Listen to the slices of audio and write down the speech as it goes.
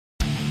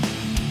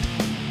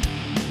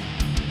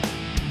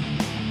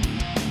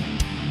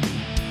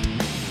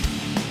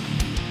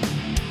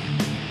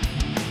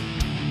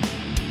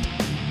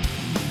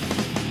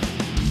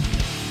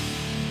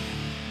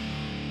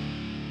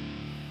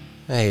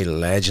Hey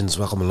legends,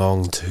 welcome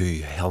along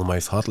to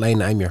Hellmouth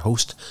Hotline. I'm your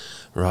host,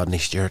 Rodney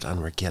Stewart,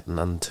 and we're getting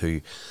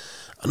into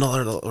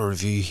another little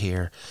review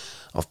here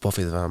of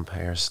Buffy the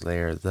Vampire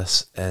Slayer.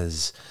 This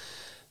is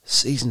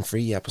Season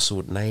 3,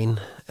 Episode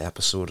 9.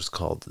 Episode is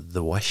called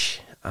The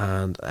Wish,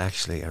 and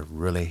actually a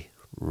really,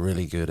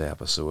 really good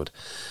episode,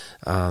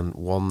 and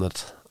one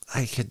that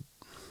I could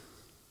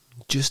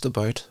just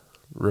about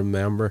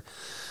remember.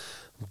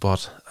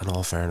 But in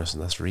all fairness, in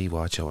this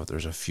rewatch of it,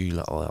 there's a few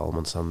little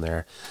elements in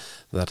there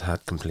that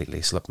had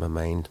completely slipped my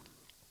mind.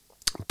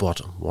 But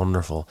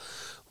wonderful,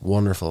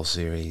 wonderful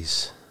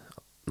series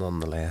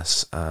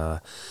nonetheless.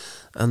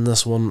 And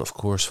this one, of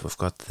course, we've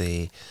got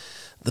the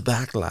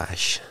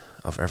backlash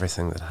of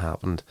everything that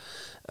happened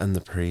in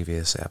the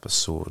previous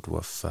episode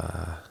with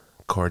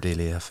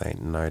Cordelia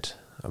finding out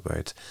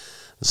about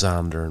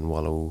Xander and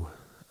Willow,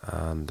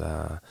 and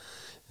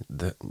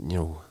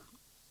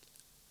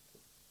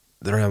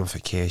the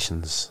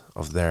ramifications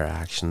of their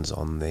actions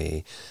on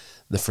the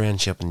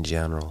friendship in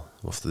general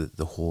with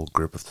the whole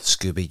group of the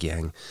Scooby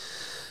Gang,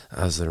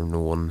 as they're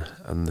known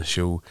in the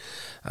show.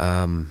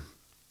 At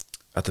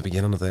the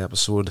beginning of the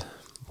episode,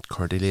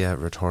 Cordelia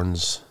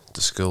returns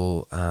to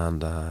school,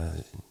 and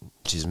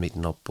she's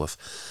meeting up with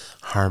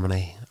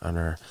Harmony and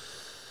her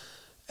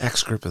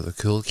ex-group of the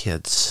cool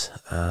kids,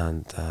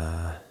 and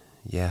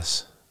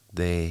yes,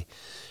 they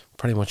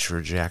pretty much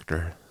reject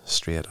her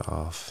straight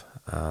off,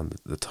 and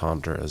the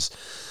taunter is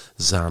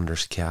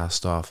Xander's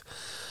cast off.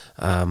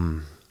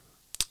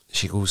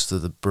 She goes to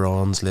the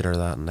Bronze later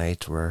that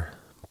night, where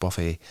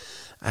Buffy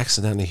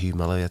accidentally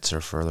humiliates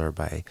her further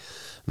by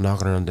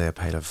knocking her into a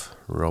pile of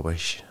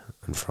rubbish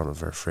in front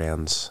of her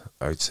friends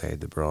outside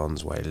the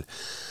Bronze, while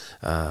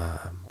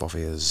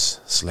Buffy is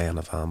slaying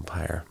a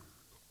vampire.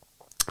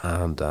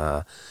 And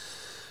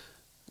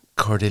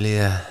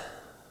Cordelia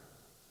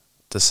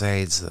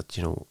decides that,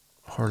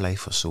 her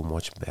life was so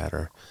much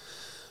better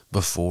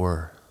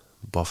before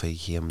Buffy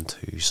came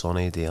to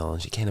Sunnydale,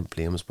 and she kind of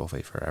blames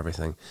Buffy for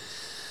everything.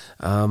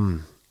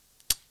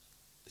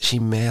 She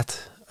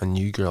met a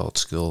new girl at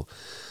school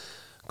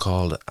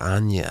called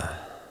Anya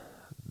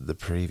the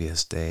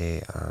previous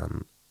day,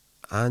 and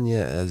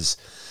Anya is,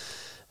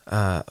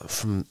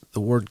 from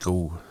the word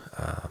go,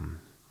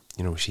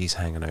 she's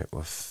hanging out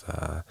with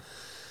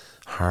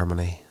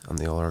Harmony and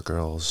the other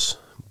girls,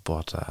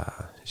 but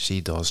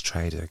she does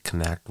try to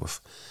connect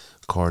with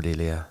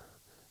Cordelia,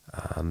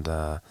 and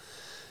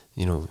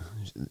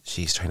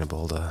she's trying to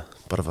build a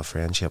bit of a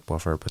friendship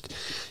with her, but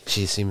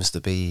she seems to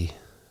be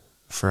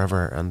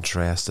forever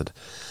interested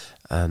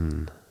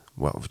in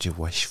what would you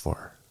wish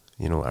for.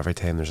 Every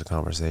time there's a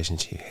conversation,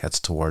 she heads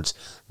towards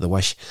the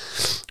wish,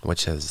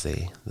 which is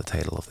the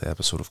title of the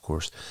episode, of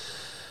course.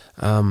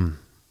 The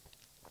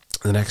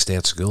next day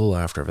at school,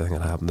 after everything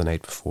that happened the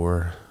night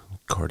before,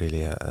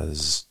 Cordelia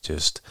is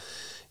just,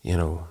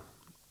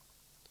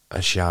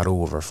 a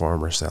shadow of her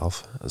former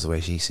self, is the way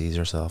she sees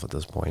herself at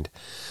this point.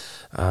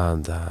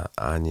 And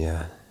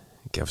Anya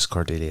gives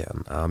Cordelia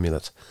an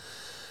amulet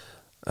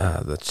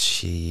that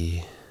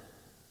she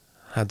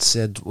had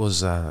said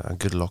was a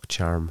good luck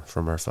charm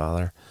from her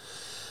father.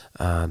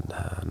 And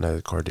now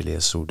that Cordelia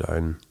is so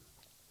down,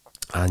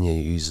 Anya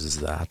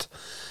uses that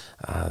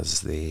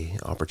as the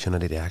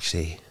opportunity to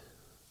actually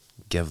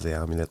give the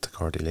amulet to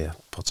Cordelia,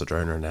 puts it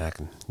around her neck,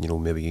 and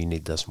maybe you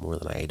need this more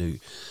than I do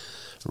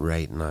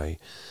right now.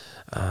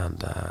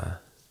 And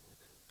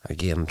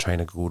again, trying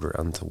to goad her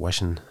into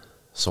wishing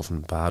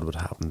something bad would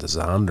happen to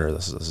Xander.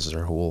 This is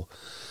her whole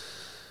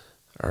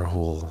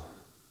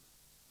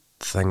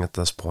thing at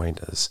this point.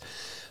 Is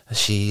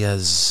she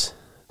is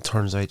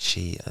turns out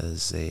she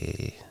is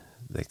the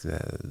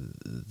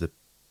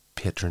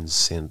patron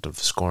saint of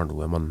scorned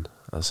women,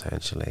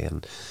 essentially,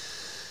 and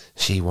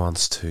she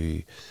wants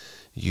to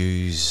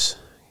use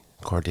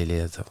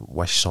Cordelia to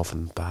wish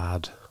something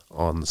bad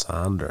on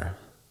Xander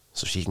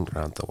so she can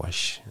grant the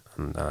wish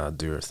and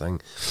do her thing.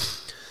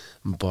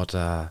 But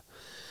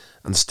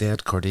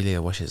instead,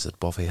 Cordelia wishes that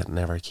Buffy had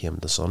never came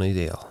to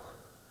Sunnydale,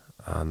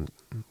 and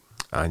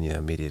Anya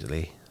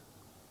immediately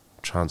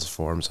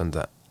transforms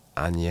into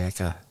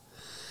Anyeka,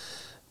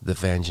 the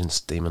vengeance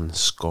demon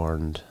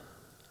scorned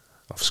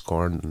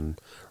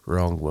and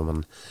wronged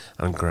women,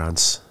 and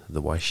grants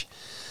the wish.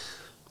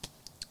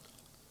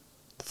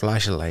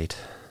 Flash of light,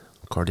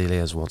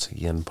 Cordelia is once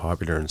again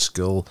popular in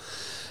school.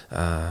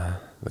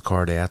 The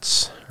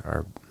Cordettes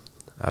are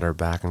at her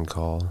back and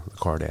call. The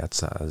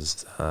Cordettes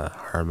as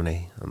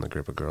Harmony and the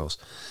group of girls.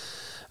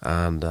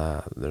 And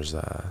there's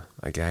a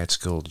guy at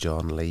school,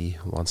 John Lee,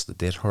 who wants to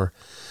date her.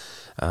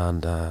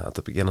 And at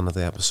the beginning of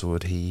the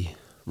episode, he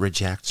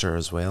rejects her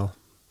as well.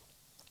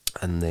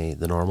 In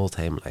the normal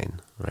timeline,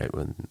 right,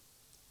 when,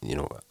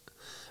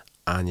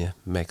 Anya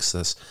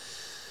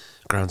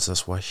grants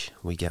this wish,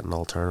 we get an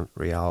alternate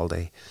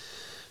reality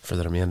for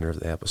the remainder of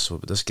the episode.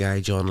 But this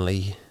guy, John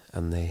Lee,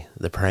 in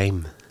the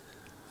prime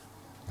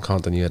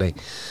continuity,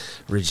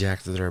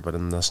 rejected her, but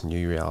in this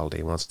new reality,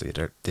 he wants to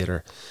date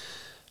her.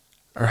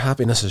 Her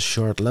happiness is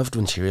short-lived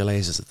when she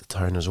realises that the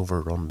town is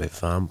overrun by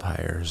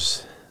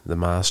vampires. The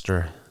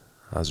Master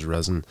has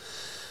risen,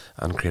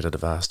 and created a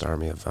vast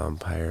army of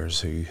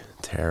vampires who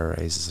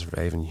terrorise the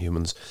surviving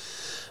humans.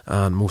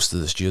 And most of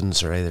the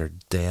students are either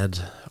dead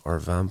or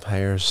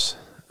vampires.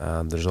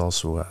 And there's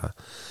also a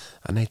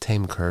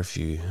nighttime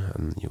curfew,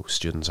 and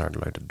students aren't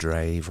allowed to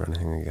drive or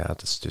anything like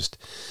that. It's just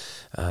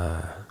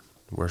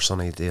where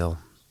Sunnydale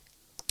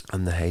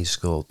and the high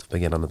school at the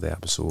beginning of the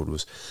episode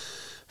was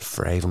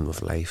thriving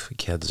with life,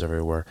 kids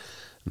everywhere.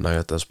 Now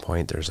at this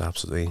point there's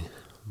absolutely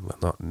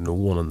not no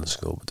one in the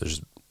school, but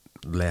there's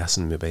less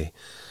than maybe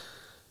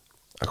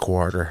a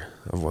quarter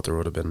of what there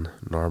would have been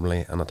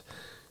normally. And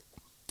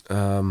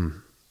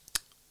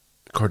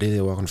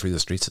Cordelia walking through the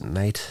streets at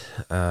night,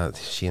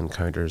 she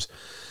encounters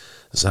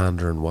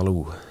Xander and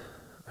Willow,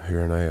 who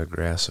are now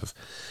aggressive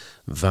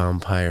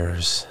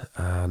vampires,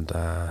 and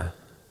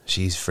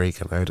she's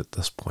freaking out at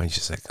this point.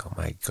 She's like, oh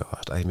my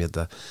god, I made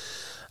a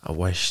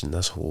wish in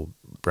this whole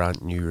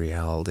brand new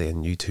reality,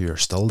 and you two are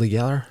still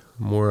together,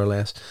 more or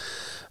less.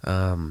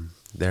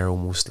 They're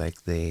almost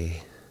like the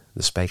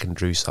Spike and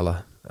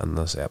Drusilla in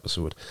this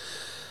episode.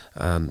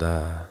 And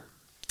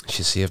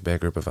she's saved by a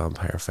group of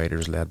vampire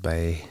fighters led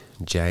by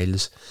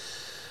Giles.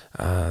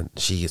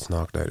 She gets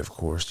knocked out, of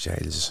course.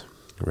 Giles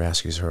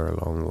rescues her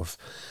along with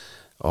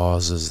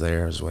Oz is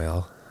there as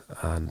well.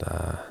 And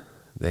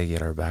they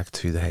get her back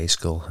to the high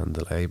school and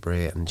the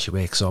library, and she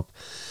wakes up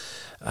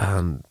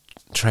and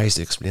tries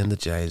to explain to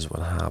Giles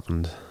what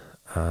happened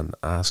and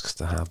asks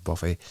to have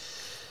Buffy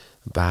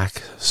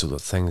back so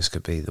that things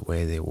could be the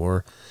way they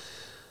were.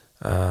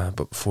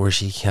 But before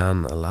she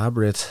can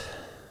elaborate,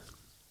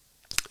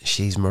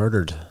 she's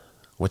murdered,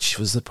 which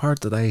was the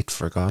part that I'd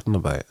forgotten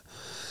about.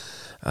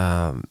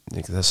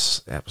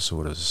 This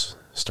episode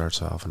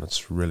starts off and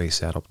it's really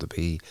set up to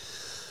be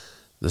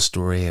the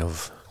story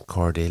of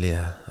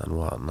Cordelia and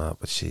whatnot,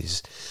 but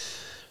she's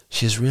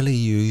really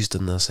used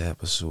in this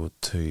episode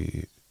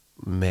to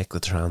make the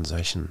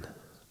transition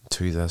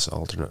to this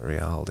alternate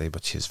reality,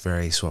 but she's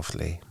very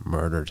swiftly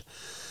murdered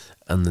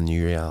in the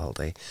new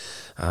reality,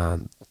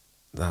 and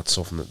that's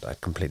something that I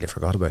completely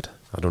forgot about.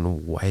 I don't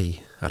know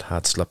why it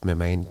had slipped my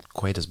mind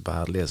quite as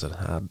badly as it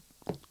had,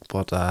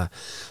 but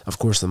of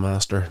course the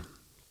Master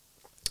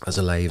is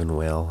alive and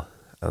well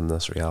in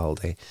this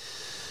reality.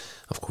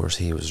 Of course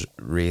he was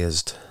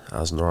raised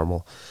as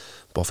normal.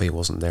 Buffy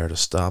wasn't there to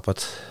stop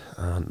it,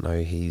 and now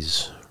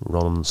he's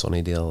running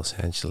Sunnydale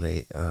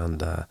essentially,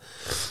 and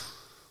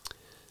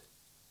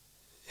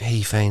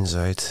he finds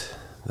out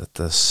that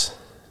this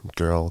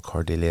girl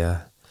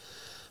Cordelia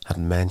had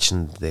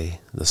mentioned the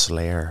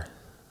Slayer.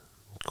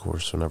 Of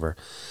course, whenever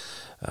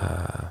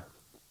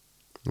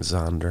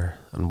Xander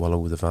and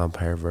Willow, the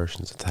vampire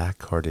versions, attack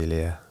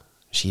Cordelia,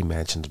 she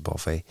mentions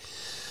Buffy,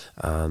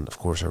 and of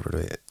course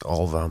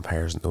all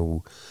vampires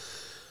know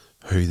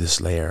who the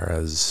Slayer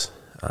is,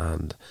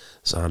 and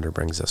Xander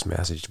brings this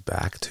message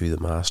back to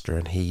the Master,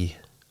 and he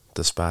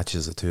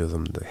dispatches the two of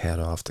them to head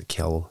off to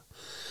kill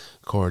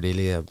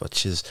Cordelia. But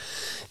she's,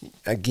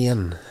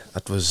 again,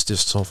 it was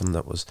just something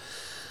that was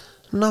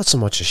not so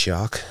much a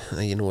shock.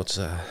 It's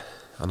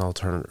an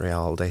alternate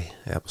reality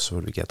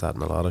episode. We get that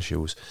in a lot of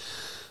shows.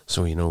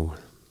 So,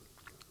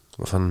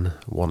 within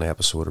one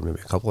episode or maybe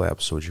a couple of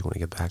episodes, you're going to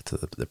get back to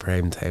the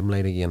prime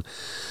timeline again.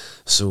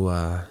 So,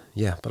 a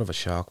bit of a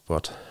shock,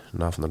 but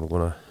nothing that we're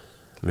going to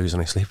lose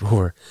any sleep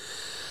over.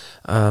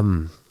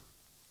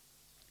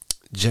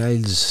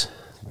 Giles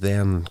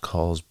then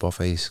calls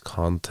Buffy's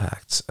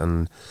contacts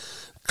in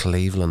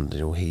Cleveland.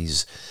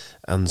 He's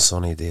in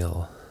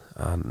Sunnydale,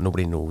 and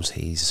nobody knows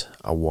he's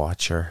a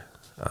watcher.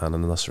 And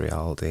in this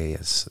reality,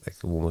 it's like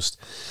almost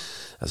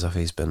as if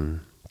he's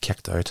been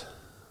kicked out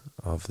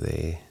of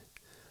the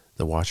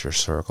Watcher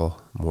circle,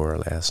 more or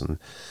less. And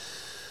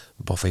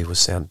Buffy was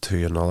sent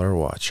to another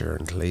Watcher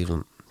in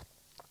Cleveland,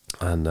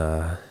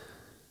 and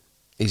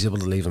he's able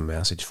to leave a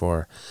message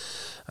for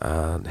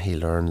her, and he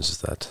learns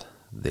that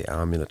the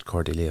amulet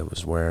Cordelia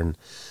was wearing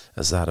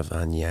is that of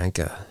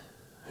Anyanka,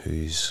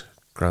 whose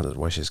granted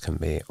wishes can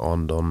be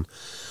undone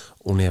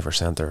only if her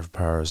centre of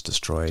power is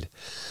destroyed.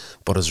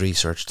 But his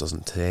research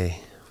doesn't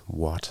say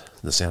what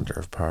the centre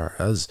of power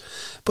is,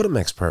 but it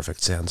makes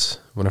perfect sense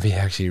whenever you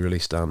actually really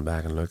stand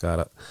back and look at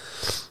it.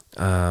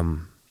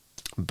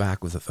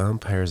 Back with the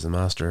vampires, the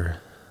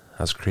Master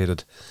has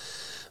created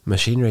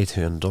machinery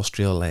to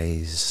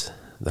industrialise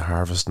the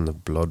harvesting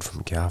of blood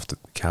from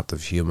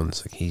captive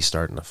humans. Like, he's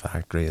starting a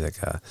factory, like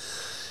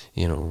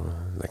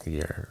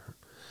your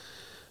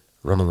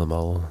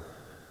run-of-the-mill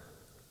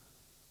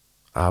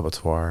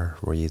abattoir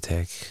where you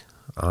take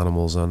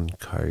animals and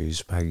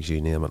cows, pigs,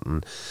 you name it,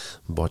 and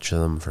butcher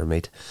them for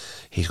meat.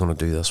 He's going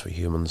to do this with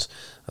humans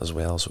as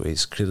well. So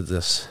he's created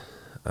this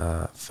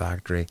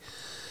factory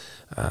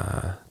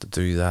to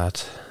do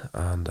that,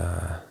 and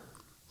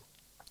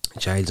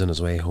Giles on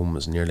his way home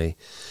is nearly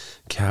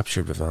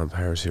captured by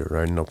vampires who are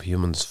rounding up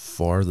humans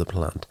for the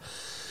plant.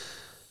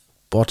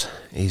 But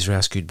he's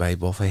rescued by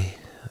Buffy.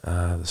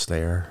 The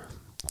Slayer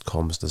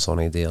comes to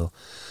Sunnydale,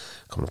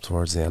 coming up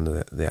towards the end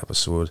of the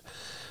episode.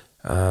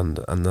 And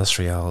in this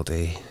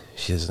reality,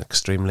 she is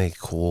extremely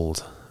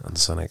cold and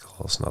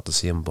cynical. It's not the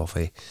same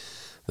Buffy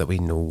that we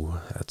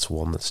know. It's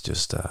one that's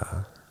just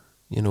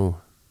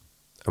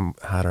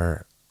had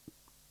her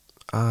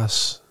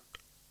ass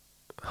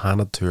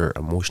handed to her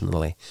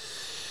emotionally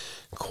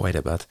quite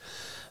a bit,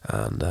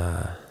 and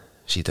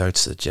she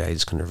doubts that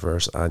Giles can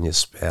reverse Anya's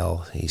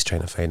spell. He's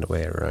trying to find a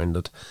way around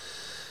it,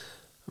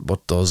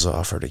 but does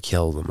offer to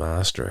kill the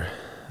Master.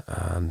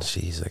 And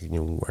she's like,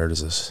 where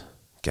does this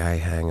guy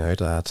hang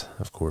out at?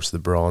 Of course, the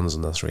Bronze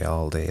in this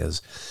reality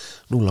is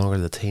no longer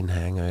the teen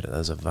hangout. It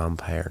is a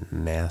vampire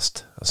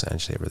nest,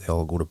 essentially, where they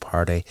all go to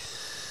party,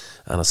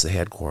 and it's the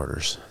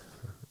headquarters,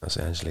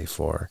 essentially,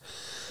 for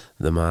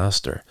the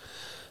Master.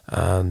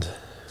 And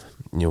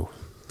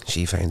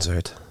she finds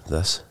out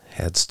this,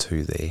 heads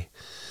to the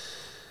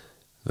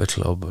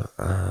club,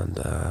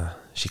 and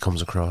she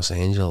comes across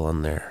Angel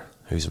in there,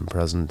 who's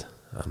imprisoned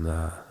in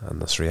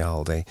this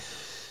reality.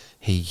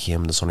 He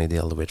came to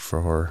Sunnydale to wait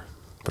for her,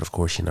 but of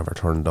course she never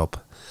turned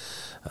up,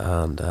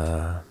 and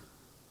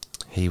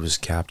he was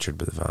captured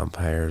by the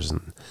vampires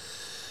and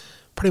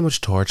pretty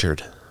much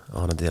tortured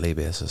on a daily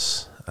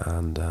basis.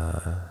 And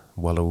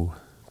Willow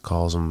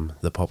calls him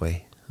the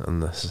puppy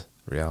in this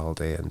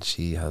reality, and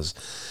she has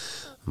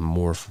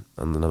more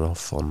than enough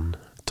fun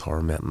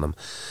tormenting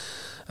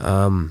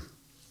him.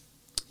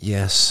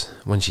 Yes,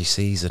 when she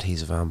sees that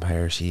he's a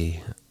vampire,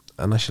 she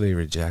initially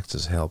rejects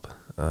his help.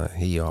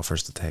 He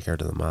offers to take her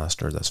to the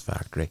Master, this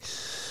factory,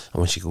 and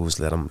when she goes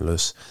to let him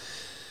loose,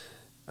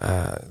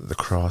 the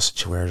cross that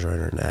she wears around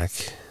her neck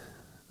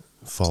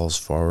falls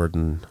forward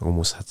and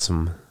almost hits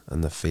him in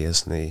the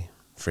face, and he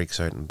freaks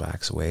out and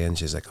backs away, and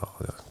she's like, oh,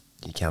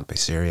 you can't be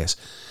serious,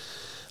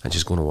 and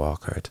she's going to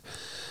walk out.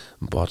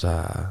 But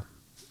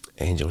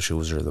Angel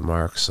shows her the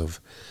marks of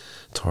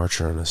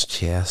torture on his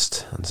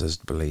chest and says,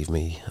 believe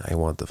me, I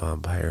want the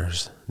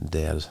vampires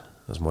dead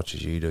as much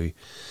as you do.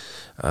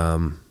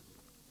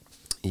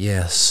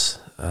 Yes,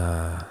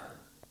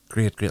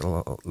 great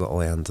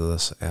little end to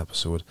this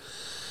episode.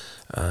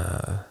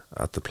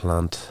 At the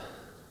plant,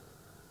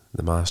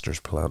 the Master's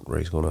plant, where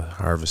he's going to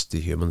harvest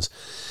the humans,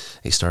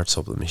 he starts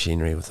up the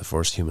machinery with the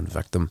first human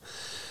victim,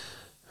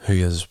 who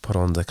is put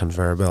on the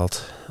conveyor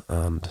belt,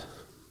 and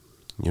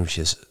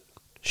she's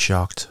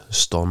shocked,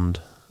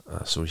 stunned,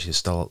 so she's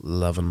still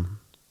living,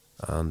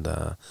 and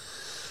the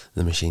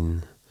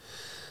machine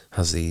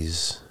has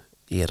these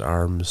 8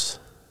 arms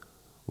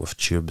with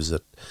tubes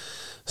that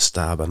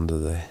stab into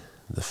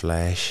the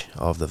flesh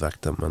of the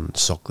victim and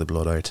suck the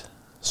blood out,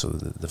 so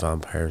the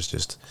vampires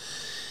just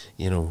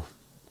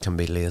can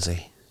be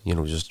lazy,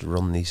 just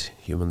run these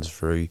humans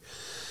through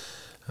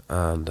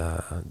and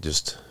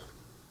just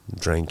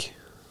drink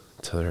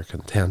to their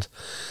content.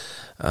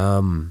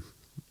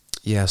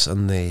 Yes,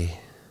 and the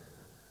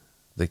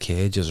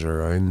cages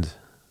around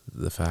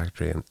the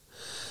factory, and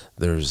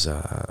there's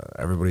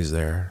everybody's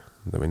there.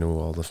 We know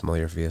all the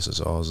familiar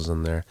faces. Oz is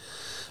in there,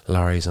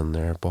 Larry's in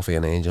there, Buffy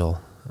and Angel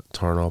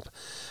turn up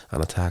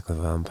and attack the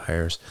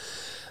vampires.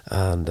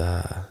 And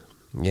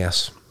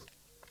yes,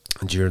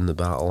 during the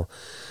battle,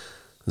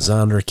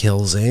 Xander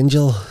kills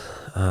Angel.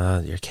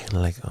 You're kind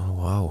of like, oh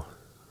wow,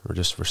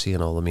 we're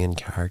seeing all the main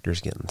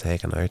characters getting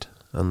taken out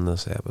in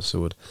this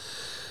episode.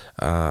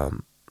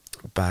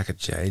 Back at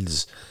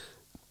Giles'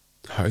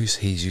 house,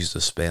 he's used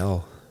a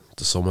spell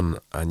to summon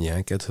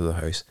Anyanka to the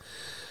house,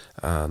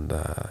 and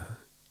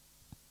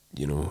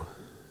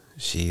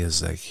she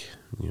is like,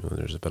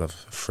 there's a bit of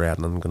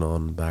threatening going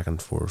on back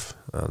and forth,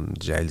 and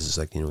Giles is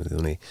like,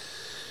 the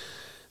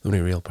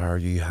only real power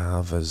you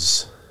have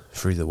is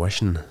through the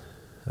wishing,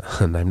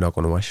 and I'm not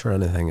going to wish for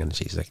anything. And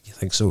she's like, you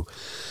think so?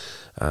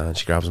 And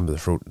she grabs him by the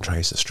throat and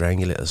tries to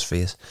strangulate his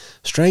face.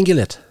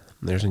 Strangulate!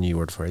 There's a new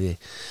word for you.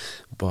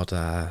 But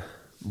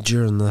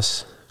during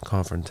this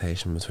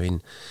confrontation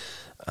between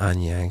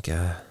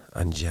Anyanka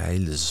and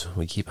Giles,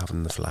 we keep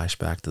having the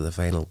flashback to the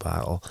final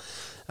battle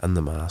in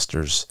the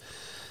Master's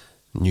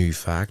new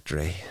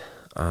factory.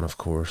 And of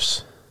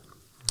course,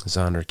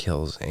 Xander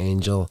kills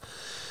Angel,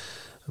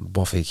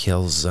 Buffy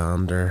kills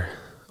Xander,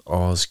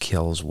 Oz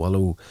kills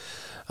Willow,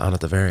 and at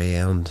the very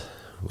end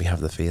we have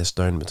the face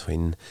down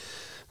between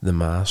the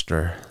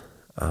Master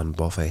and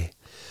Buffy,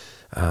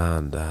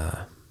 and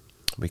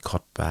we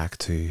cut back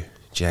to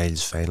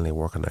Giles finally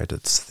working out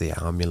it's the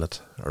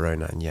amulet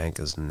around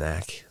Anyanka's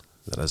neck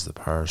that is the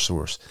power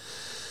source,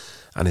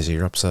 and as he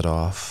rips it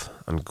off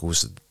and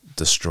goes to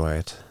destroy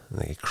it,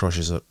 and he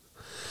crushes it,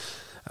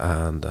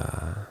 and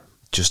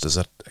just as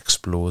it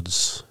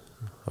explodes,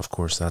 of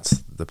course that's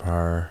the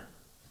power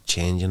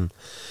changing,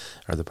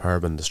 or the power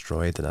being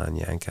destroyed that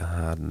Anyanka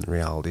had, and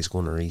reality's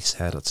going to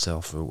reset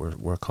itself.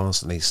 We're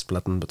constantly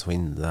splitting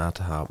between that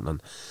happening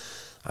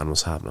and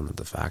what's happening at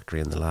the factory,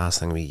 and the last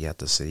thing we get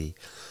to see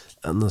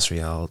in this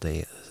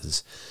reality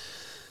is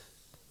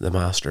the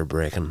Master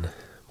breaking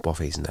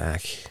Buffy's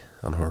neck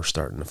and her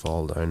starting to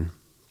fall down,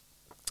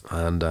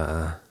 and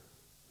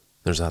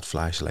there's that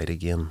flashlight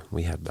again.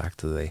 We head back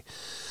to the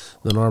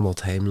normal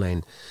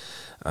timeline,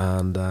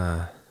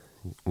 and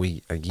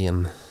we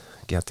again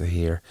get to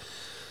hear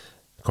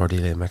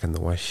Cordelia making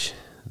the wish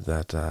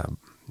that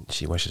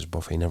she wishes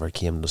Buffy never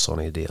came to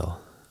Sunnydale,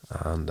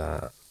 and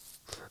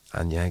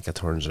Anyanka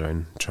turns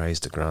around,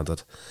 tries to grant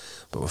it,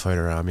 but without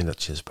her amulet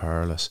she's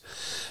powerless.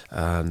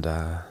 And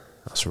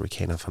that's where we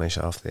kind of finish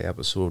off the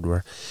episode,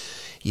 where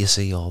you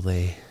see all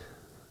the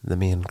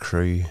main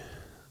crew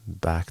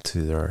back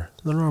to their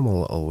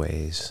normal little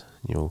ways.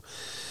 You know,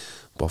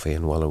 Buffy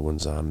and Willow and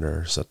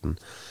Xander sitting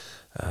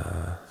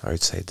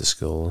outside the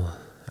school.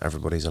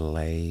 Everybody's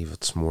alive.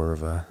 It's more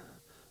of a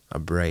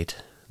bright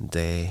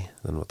day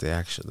than what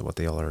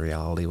the other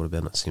reality would have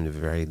been. It seemed to be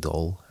very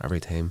dull every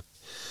time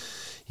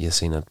you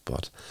seen it.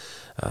 But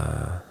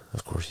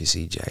of course you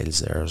see Giles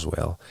there as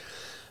well,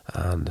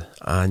 and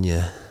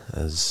Anya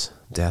is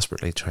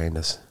desperately trying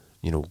to,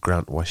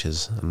 grant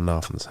wishes, and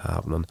nothing's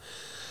happening.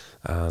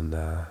 And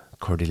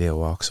Cordelia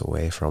walks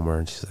away from her,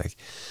 and she's like,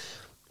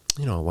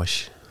 I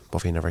wish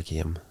Buffy never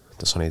came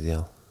to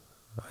Sunnydale.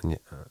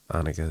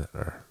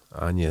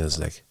 Anya is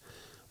like,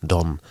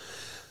 done,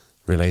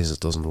 realises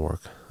it doesn't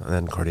work. And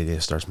then Cordelia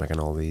starts making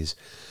all these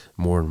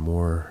more and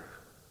more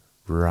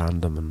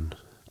random and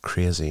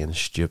crazy and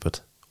stupid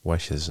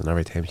wishes, and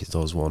every time she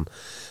does one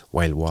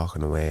while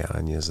walking away,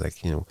 Anya's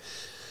like,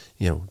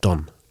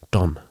 done,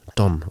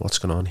 what's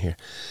going on here?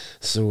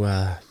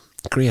 So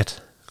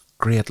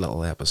great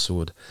little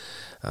episode.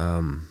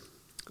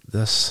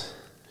 This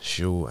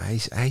show,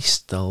 I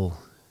still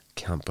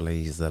can't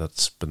believe that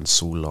it's been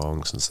so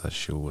long since this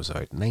show was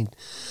out.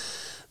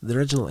 The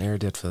original air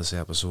date for this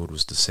episode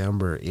was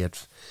December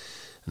 8th,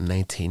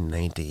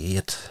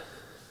 1998.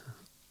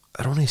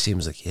 It only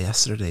seems like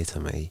yesterday to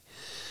me.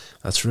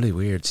 That's really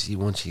weird. See,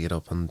 once you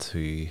get once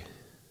you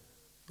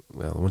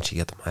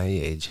get to my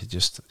age,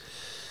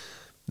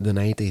 the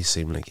 90s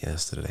seem like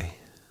yesterday.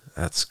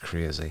 That's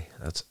crazy.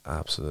 That's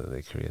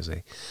absolutely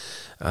crazy.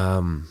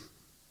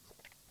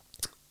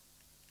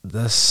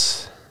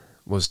 This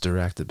was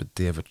directed by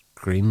David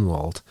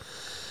Greenwald,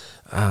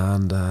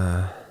 and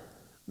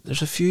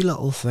there's a few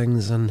little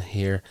things in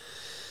here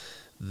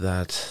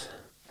that,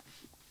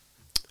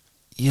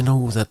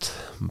 that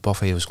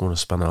Buffy was going to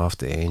spin off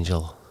the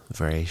Angel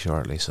very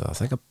shortly. So I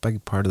think a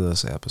big part of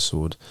this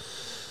episode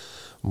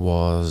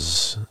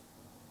was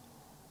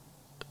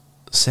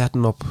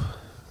setting up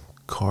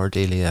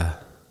Cordelia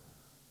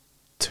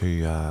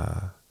to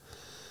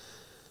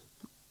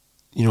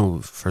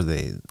for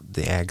the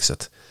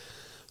exit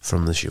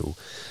from the show,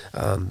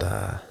 and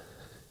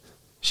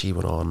she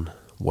went on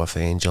with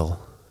Angel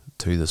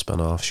to the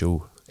spin-off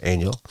show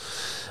Angel,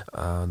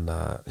 and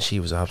she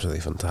was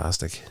absolutely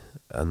fantastic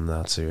in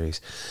that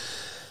series.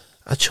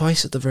 A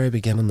choice at the very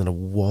beginning that I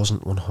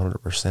wasn't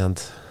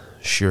 100%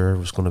 sure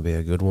was going to be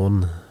a good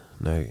one.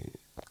 Now,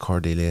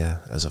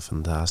 Cordelia is a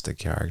fantastic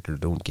character,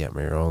 don't get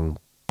me wrong,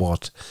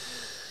 but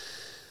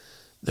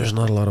there's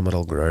not a lot of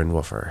middle ground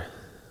with her.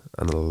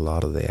 And a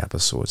lot of the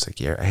episodes,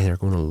 like, you're either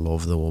going to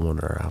love the woman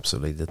or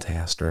absolutely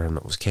detest her, and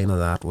it was kind of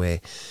that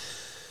way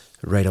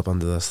right up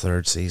into this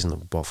third season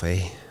of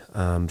Buffy.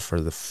 And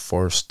for the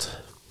first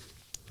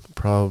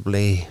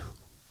probably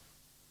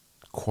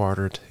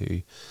quarter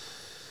to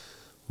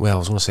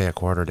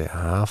a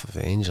half of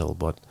Angel,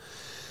 but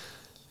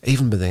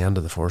even by the end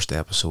of the first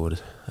episode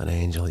in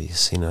Angel, you've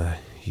seen a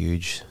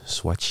huge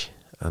switch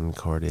in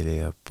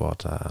Cordelia.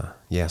 But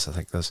yes, I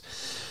think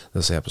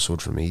this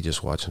episode, for me,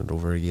 just watching it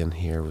over again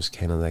here, was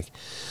kind of like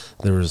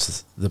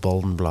the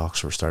building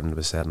blocks were starting to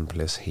be set in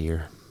place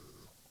here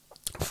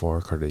for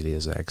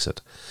Cordelia's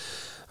exit.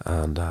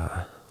 And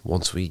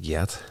once we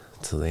get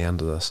to the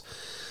end of this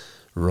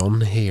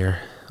run here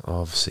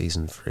of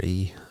season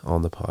 3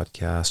 on the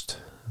podcast,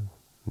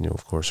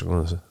 of course, we're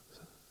going to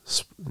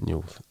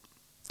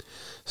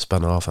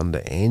spin off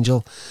into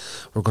Angel.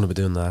 We're going to be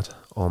doing that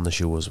on the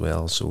show as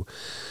well. So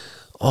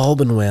all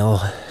been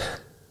well,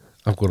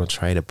 I'm going to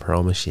try to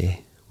promise you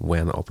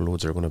when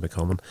uploads are going to be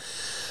coming.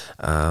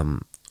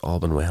 All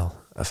been well,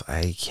 if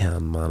I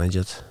can manage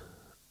it,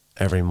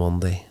 every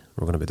Monday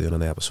we're going to be doing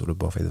an episode of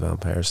Buffy the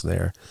Vampire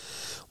Slayer.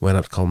 When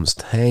it comes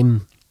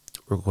time,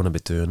 we're going to be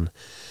doing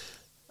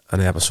an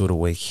episode a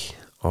week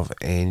of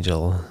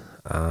Angel,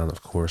 and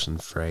of course on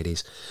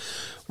Fridays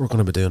we're going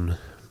to be doing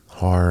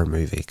horror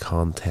movie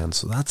content.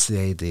 So that's the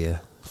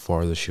idea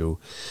for the show.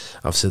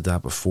 I've said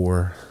that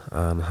before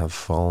and have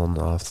fallen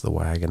off the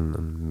wagon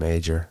in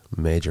major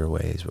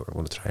ways, but we're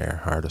going to try our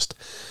hardest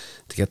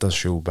to get this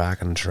show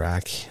back on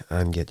track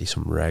and get you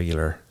some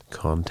regular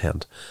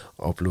content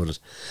uploaded.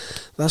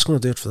 That's going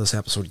to do it for this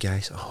episode,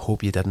 guys. I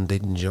hope you did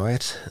indeed enjoy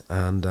it,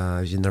 and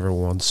if you never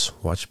once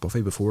watched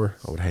Buffy before,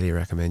 I would highly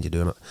recommend you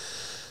doing it.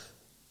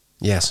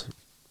 Yes,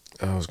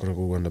 I was going to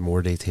go into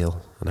more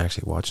detail and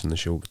actually watching the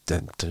show,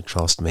 but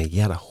trust me,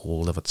 get a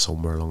hold of it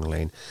somewhere along the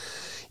line.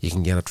 You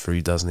can get it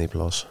through Disney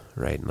Plus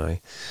right now,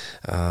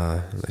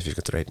 if you've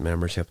got the right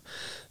membership.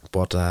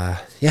 But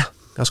yeah,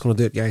 that's going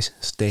to do it, guys.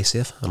 Stay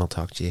safe, and I'll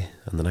talk to you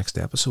in the next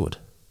episode.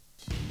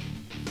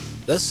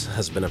 This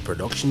has been a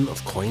production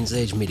of Coins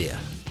Age Media.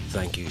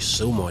 Thank you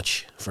so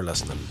much for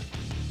listening.